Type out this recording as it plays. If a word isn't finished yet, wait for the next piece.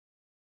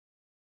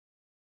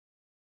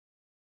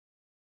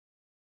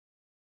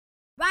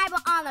Rival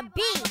on the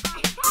beat.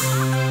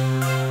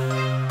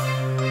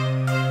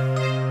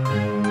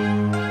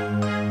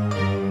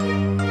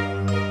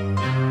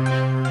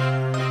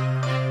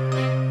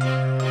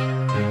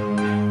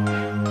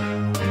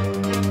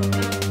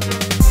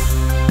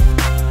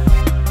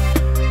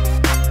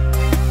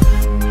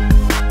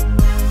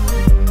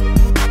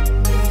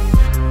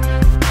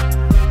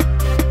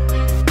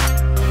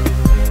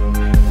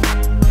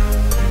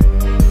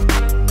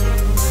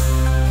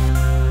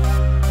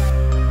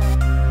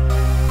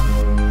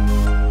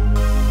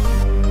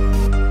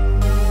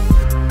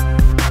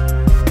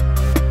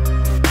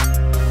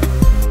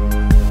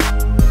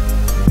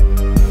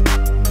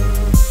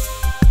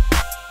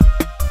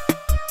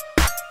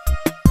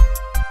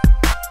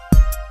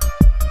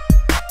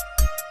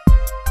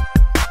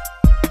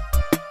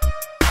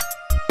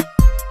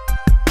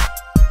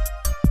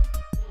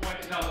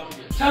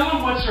 Tell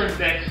them what your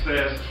neck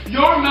says.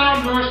 Your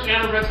malnourished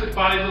anorexic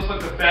body looks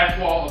like the back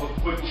wall of a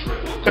quick trip.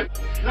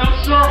 And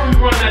I'm sure if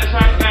we run that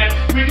track back,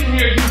 we can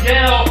hear you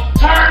yell,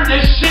 "Turn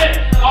this shit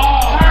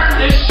off! Turn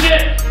this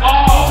shit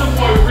off!" Soldier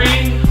Boy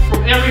Ring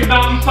from every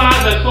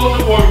mountainside that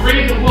Soldier Boy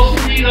rings, and we'll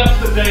speed up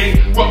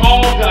today. We're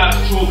all God's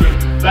children,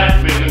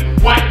 black men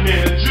and white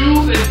men, and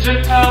Jews and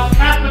Gentiles,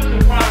 Catholics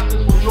and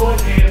Protestants will join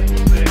hands and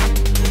sing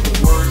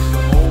the words of the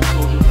old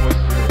Soldier Boy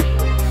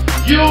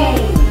spiritual. You!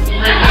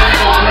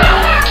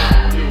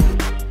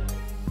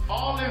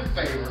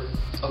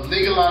 Of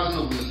legalizing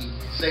the weed,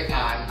 say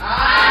aye.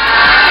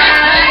 Aye.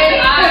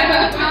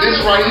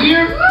 This right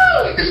here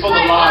is for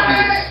the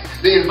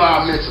lobbyists, the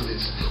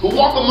environmentalists, who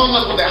walk among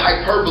us with their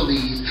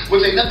hyperboles,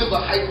 which ain't nothing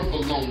but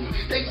hyperbaloney.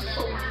 They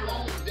so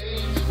long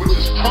days, which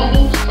is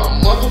crumble a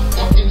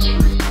motherfucking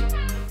tree.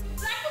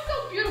 Black was so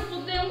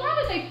beautiful then, why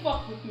did they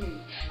fuck with me?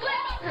 Let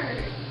me heard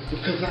it.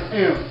 Because I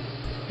am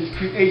his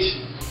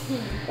creation,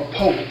 a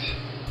poet.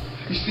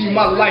 You see,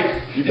 my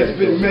life has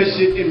been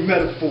measured in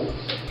metaphors.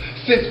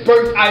 Since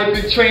birth, I have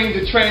been trained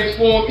to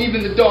transform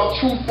even the dark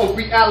truth of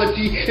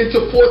reality into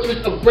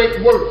portraits of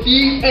great work.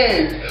 These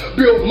hands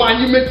build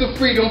monuments of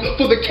freedom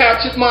for the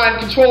captured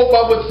mind, controlled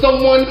by what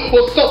someone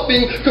or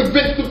something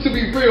convinced them to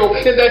be real.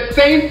 And that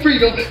same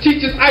freedom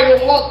teaches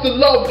idle hearts to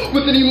love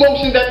with an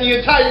emotion that the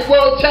entire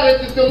world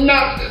challenges them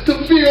not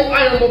to feel.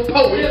 I am a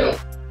poet.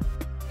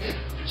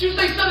 You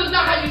say, son, is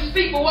not how you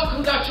speak, but what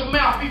comes out your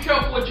mouth. Be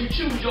careful what you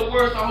choose. Your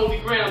words are holy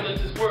ground that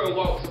this world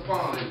walks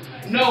upon.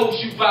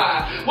 Knows you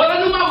by. Well, I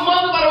knew my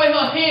mother by the way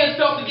her hands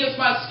felt against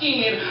my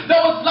skin.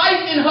 There was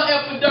life in her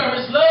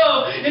epidermis,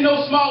 love in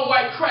those small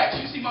white cracks.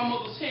 You see, my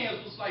mother's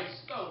hands was like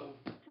stone.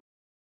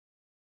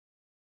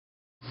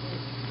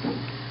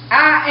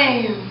 I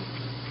am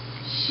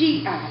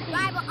she-I.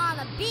 Rival on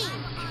the beat.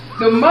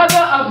 The mother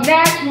of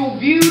natural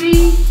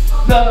beauty,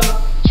 the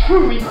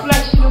true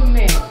reflection of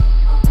men.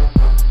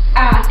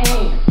 I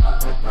am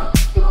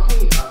the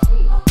queen of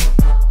queens.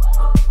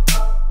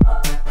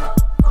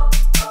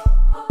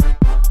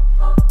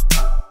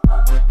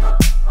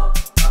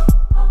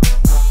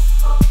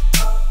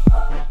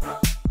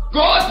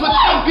 God put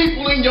some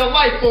people in your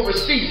life for a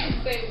season,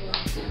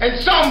 and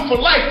some for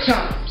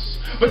lifetimes.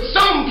 But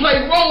some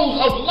play roles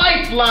of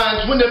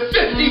lifelines when the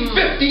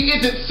 50-50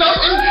 isn't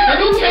certain, and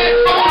you can't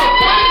phone a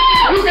friend.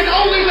 You can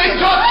only link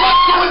your trust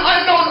to an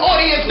unknown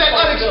audience that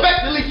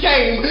unexpectedly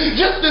came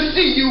just to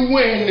see you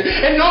win.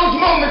 And those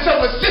moments of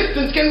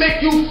assistance can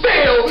make you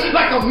feel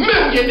like a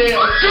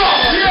millionaire.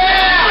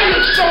 Yeah!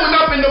 Dreams showing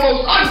up in the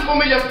most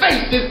unfamiliar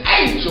faces,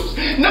 angels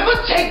never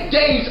take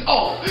days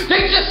off.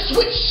 They just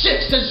switch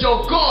shifts as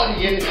your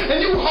guardian, and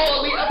you hold